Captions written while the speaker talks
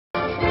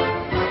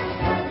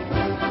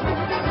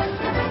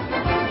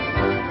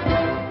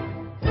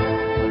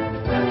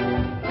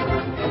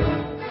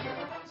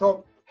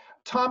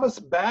Thomas,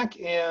 back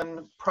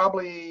in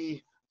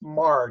probably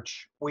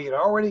March, we had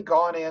already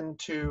gone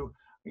into,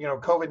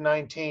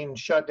 COVID-19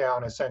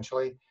 shutdown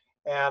essentially.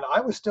 And I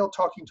was still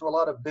talking to a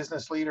lot of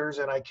business leaders,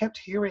 and I kept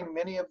hearing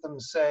many of them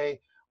say,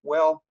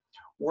 well,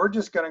 we're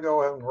just going to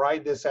go and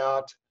ride this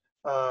out,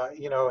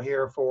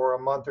 here for a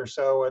month or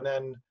so, and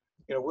then,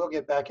 we'll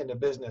get back into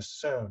business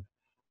soon.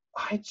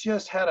 I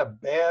just had a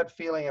bad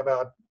feeling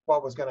about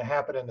what was going to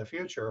happen in the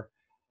future.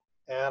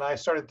 And I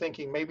started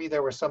thinking maybe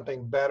there was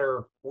something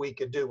better we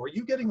could do. Were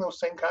you getting those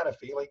same kind of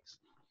feelings?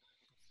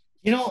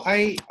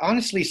 I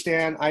honestly,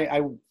 Stan,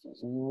 I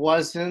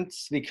wasn't,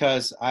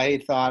 because I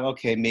thought,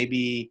 okay,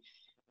 maybe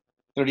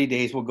 30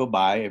 days will go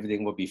by,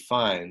 everything will be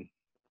fine.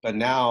 But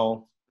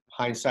now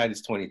hindsight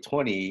is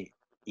 2020.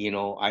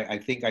 I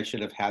think I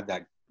should have had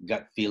that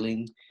gut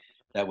feeling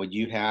that what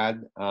you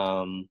had.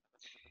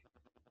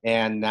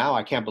 And now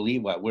I can't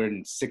believe we're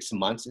in 6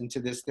 months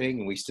into this thing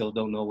and we still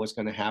don't know what's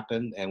going to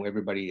happen, and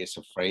everybody is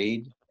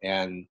afraid.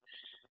 And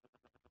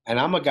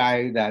I'm a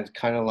guy that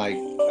kind of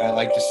I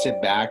like to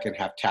sit back and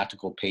have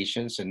tactical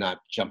patience and not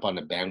jump on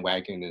the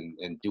bandwagon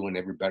and doing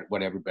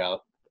what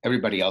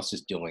everybody else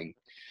is doing.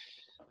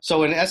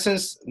 So in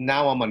essence,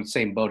 now I'm on the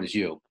same boat as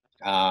you.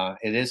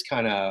 It is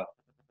kind of,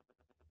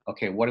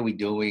 okay, what are we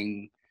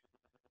doing?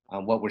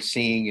 What we're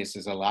seeing is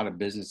a lot of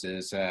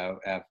businesses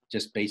have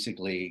just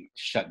basically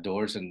shut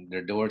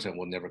their doors and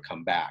will never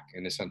come back.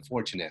 And it's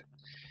unfortunate.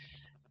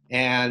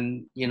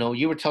 And,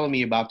 you were telling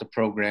me about the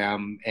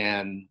program,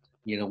 and,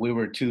 we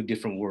were two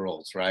different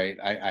worlds, right?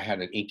 I had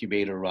an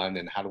incubator run,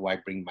 and how do I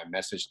bring my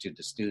message to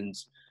the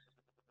students?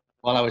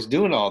 While I was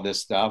doing all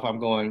this stuff, I'm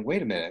going,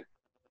 wait a minute,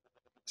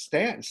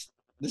 Stan,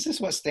 this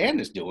is what Stan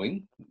is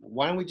doing.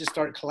 Why don't we just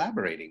start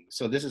collaborating?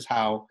 So this is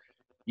how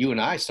you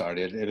and I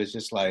started. It was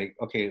just like,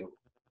 okay,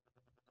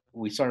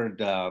 we started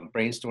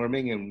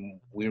brainstorming, and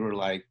we were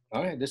like,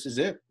 all right, this is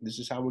it. This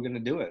is how we're going to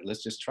do it.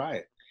 Let's just try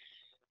it.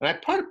 And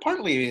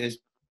partly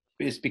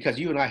is because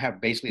you and I have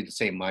basically the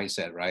same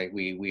mindset, right?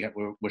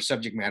 We're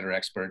subject matter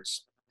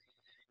experts.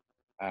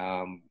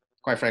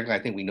 Quite frankly, I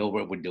think we know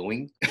what we're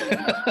doing.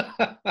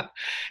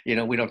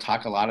 We don't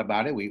talk a lot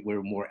about it.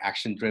 We're more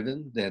action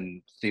driven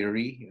than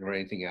theory or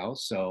anything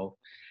else. So,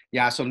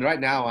 yeah. So right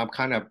now, I'm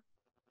kind of a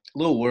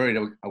little worried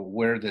of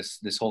where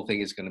this whole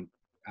thing is going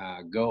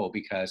to go,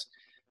 because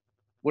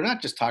we're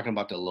not just talking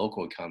about the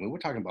local economy. We're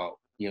talking about,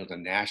 the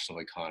national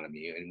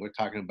economy. And we're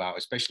talking about,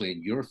 especially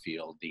in your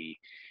field, the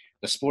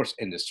sports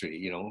industry,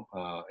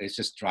 it's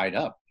just dried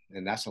up,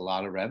 and that's a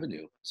lot of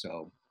revenue.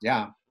 So,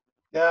 yeah.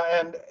 Yeah,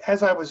 and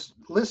as I was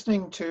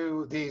listening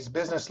to these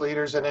business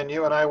leaders, and then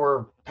you and I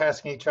were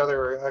passing each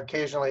other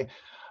occasionally,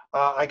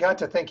 I got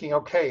to thinking,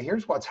 okay,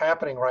 here's what's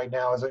happening right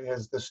now.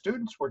 As the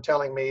students were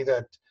telling me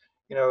that,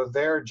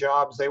 their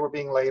jobs, they were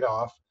being laid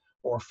off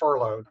or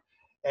furloughed.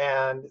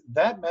 And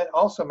that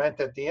also meant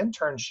that the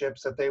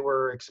internships that they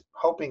were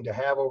hoping to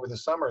have over the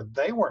summer,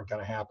 they weren't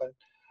going to happen.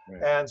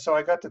 Right. And so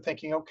I got to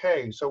thinking,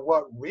 okay, so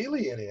what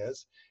really it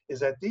is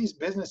that these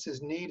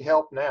businesses need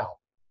help now.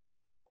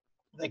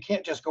 They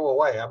can't just go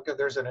away.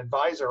 There's an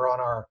advisor on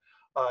our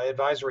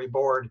advisory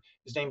board.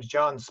 His name's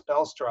John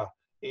Spelstra.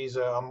 He's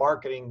a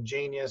marketing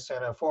genius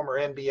and a former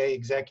NBA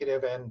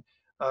executive. And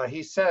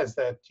he says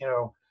that,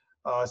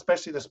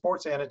 especially the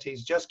sports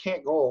entities just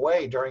can't go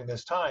away during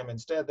this time.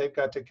 Instead, they've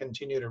got to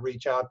continue to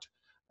reach out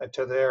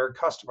to their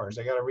customers.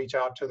 They got to reach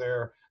out to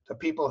the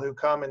people who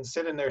come and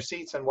sit in their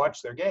seats and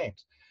watch their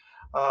games.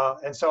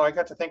 And so I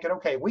got to thinking,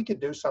 okay, we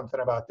could do something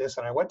about this.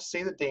 And I went to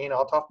see the dean,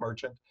 Althoff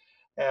Merchant,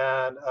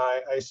 and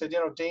I said,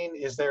 Dean,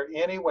 is there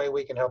any way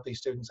we can help these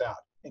students out?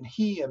 And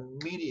he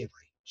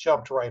immediately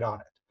jumped right on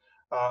it.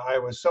 I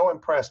was so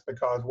impressed,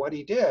 because what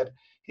he did,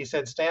 he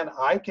said, Stan,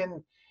 I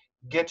can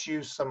get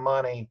you some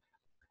money.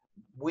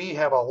 We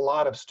have a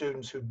lot of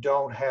students who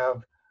don't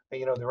have,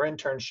 their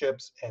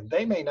internships, and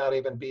they may not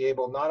even be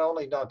able, not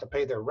only not to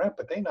pay their rent,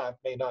 but they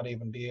may not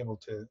even be able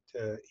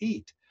to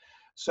eat.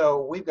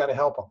 So we've got to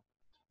help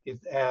them.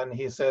 And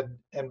he said,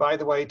 and by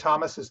the way,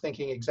 Thomas is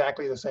thinking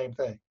exactly the same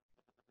thing.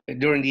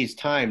 During these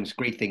times,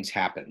 great things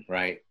happen,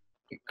 right?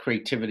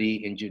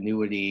 Creativity,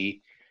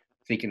 ingenuity,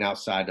 thinking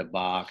outside the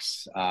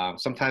box.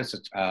 Sometimes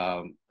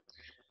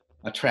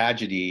a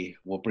tragedy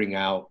will bring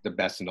out the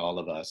best in all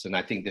of us. And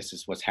I think this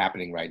is what's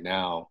happening right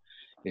now,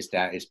 is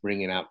that it's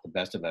bringing out the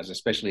best of us,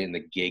 especially in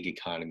the gig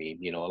economy.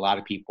 A lot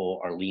of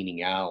people are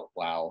leaning out,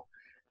 while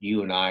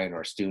you and I and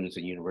our students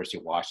at University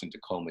of Washington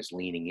Tacoma is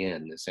leaning in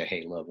and say,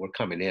 hey, look, we're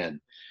coming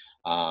in.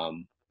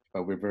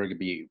 But we're going to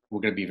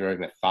be very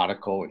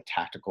methodical and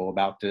tactical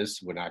about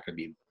this. We're not going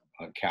to be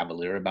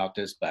cavalier about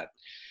this. But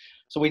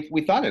so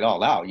we thought it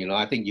all out.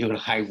 I think you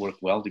and I work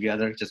well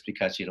together, just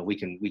because we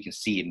can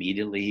see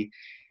immediately.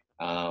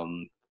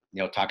 Talking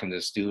to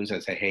the students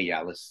and say, hey,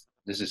 yeah,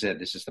 this is it.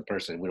 This is the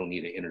person. We don't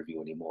need to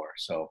interview anymore.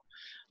 So,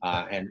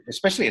 and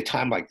especially at a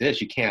time like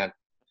this, you can't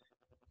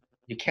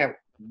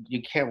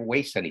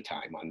waste any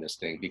time on this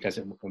thing, because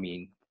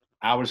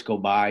hours go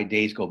by,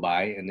 days go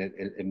by, and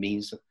it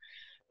means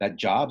that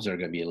jobs are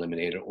going to be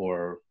eliminated,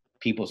 or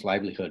people's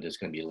livelihood is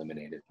going to be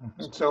eliminated.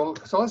 Mhm. So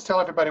let's tell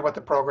everybody what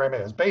the program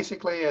is.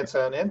 Basically, it's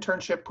an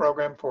internship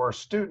program for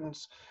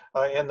students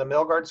in the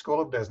Milgard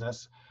School of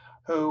Business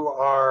who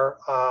are,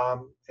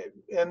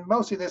 and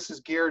mostly this is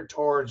geared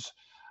towards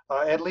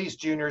at least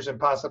juniors and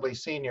possibly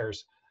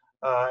seniors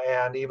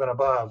and even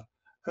above,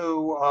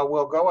 who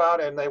will go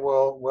out and they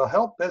will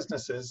help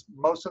businesses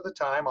most of the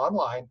time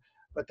online,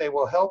 but they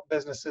will help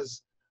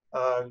businesses,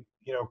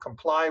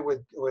 comply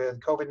with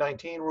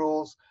COVID-19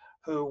 rules,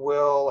 who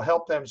will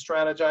help them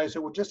strategize,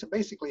 who will just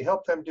basically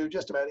help them do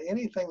just about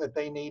anything that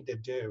they need to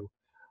do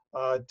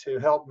to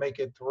help make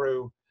it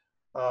through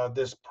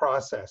this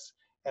process.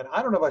 And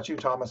I don't know about you,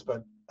 Thomas,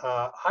 but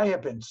I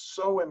have been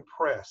so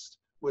impressed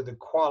with the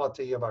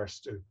quality of our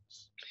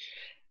students.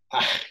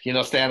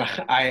 Stan,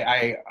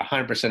 I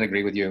 100%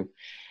 agree with you.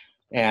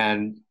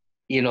 And,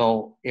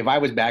 if I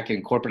was back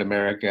in corporate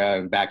America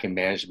and back in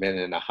management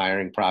and the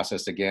hiring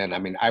process again, I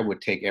mean, I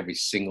would take every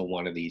single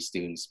one of these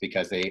students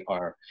because they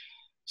are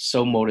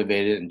so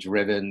motivated and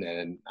driven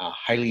and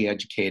highly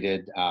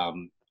educated.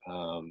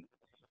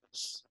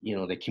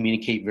 They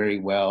communicate very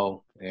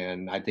well.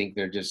 And I think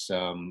they're just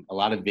a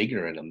lot of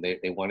vigor in them.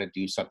 They want to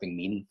do something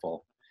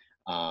meaningful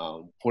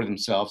for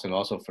themselves and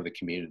also for the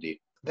community.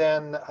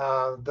 Then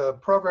the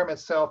program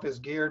itself is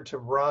geared to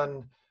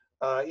run,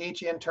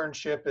 each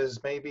internship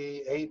is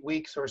maybe 8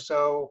 weeks or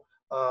so.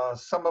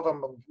 Some of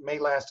them may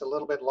last a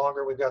little bit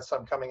longer. We've got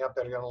some coming up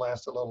that are going to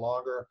last a little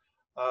longer.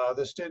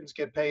 The students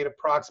get paid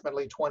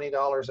approximately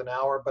 $20 an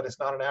hour, but it's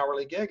not an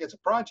hourly gig, it's a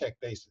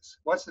project basis.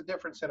 What's the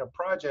difference in a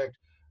project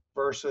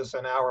versus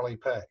an hourly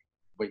pay?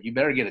 But you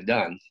better get it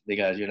done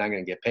because you're not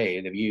going to get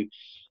paid. If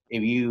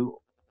you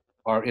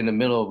are in the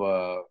middle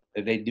of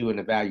if they do an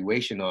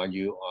evaluation on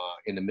you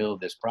in the middle of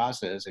this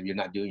process and you're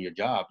not doing your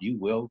job, you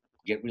will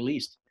get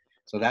released.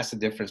 So that's the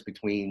difference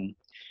between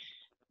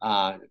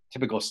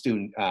typical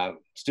student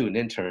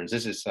interns.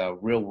 This is a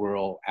real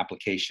world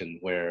application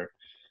where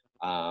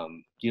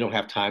you don't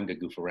have time to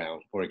goof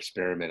around or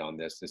experiment on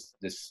this.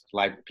 This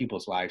life,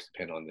 people's lives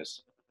depend on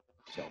this.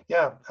 So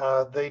Yeah,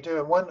 they do.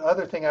 And one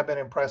other thing I've been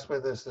impressed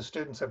with is the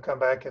students have come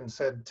back and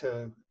said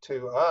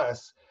to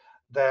us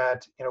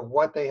that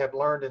what they have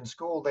learned in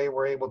school they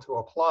were able to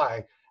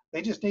apply.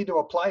 They just need to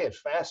apply it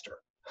faster.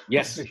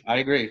 yes, I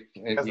agree.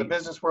 Because the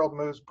business world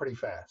moves pretty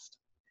fast.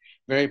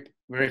 Very,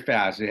 very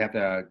fast.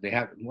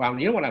 Well,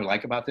 you know what I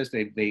like about this?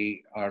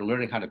 They are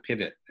learning how to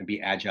pivot and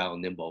be agile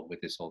and nimble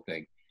with this whole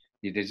thing.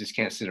 They just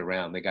can't sit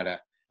around. They gotta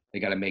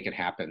make it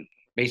happen.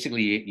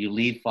 Basically, you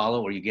lead,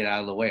 follow, or you get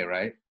out of the way,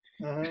 right?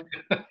 Mm-hmm.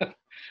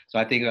 So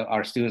I think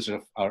our students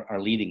are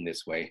leading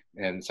this way,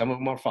 and some of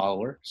them are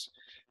followers,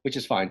 which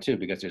is fine too,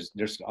 because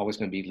there's always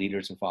going to be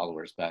leaders and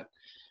followers. But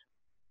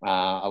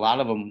a lot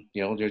of them,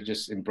 they're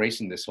just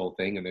embracing this whole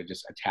thing, and they're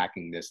just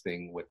attacking this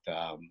thing with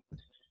a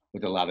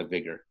lot of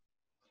vigor.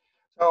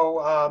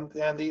 So,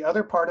 and the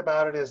other part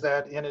about it is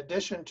that in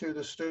addition to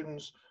the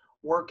students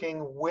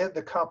working with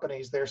the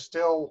companies, they're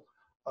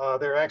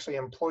actually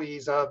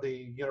employees of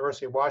the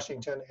University of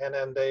Washington, and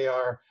then they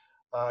are,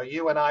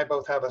 you and I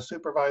both have a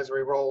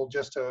supervisory role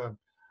just to,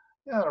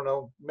 I don't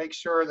know, make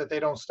sure that they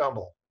don't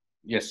stumble.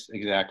 Yes,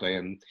 exactly,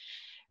 and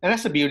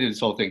that's the beauty of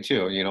this whole thing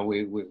too.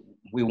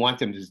 We want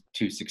them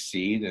to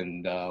succeed,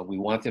 and we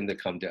want them to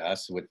come to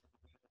us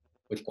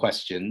with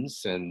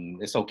questions,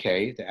 and it's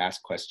okay to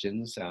ask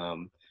questions.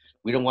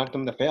 We don't want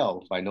them to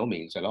fail by no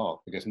means at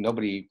all, because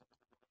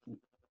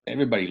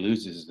everybody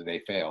loses if they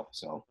fail.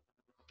 So.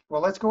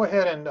 Well, let's go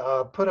ahead and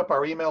put up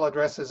our email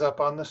addresses up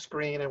on the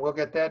screen, and we'll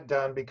get that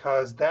done,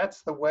 because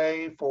that's the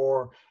way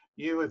for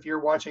you, if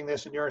you're watching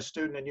this and you're a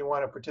student and you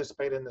want to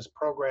participate in this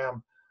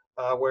program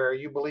where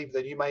you believe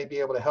that you might be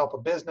able to help a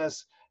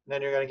business, and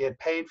then you're going to get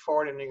paid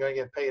for it, and you're going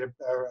to get paid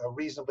a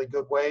reasonably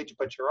good wage,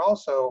 but you're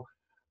also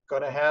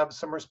going to have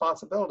some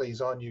responsibilities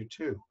on you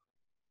too.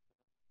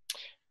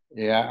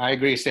 Yeah, I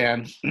agree,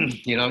 Stan.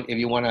 If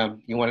you want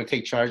to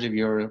take charge of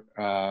your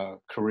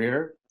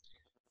career,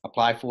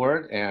 apply for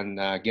it and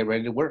get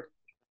ready to work.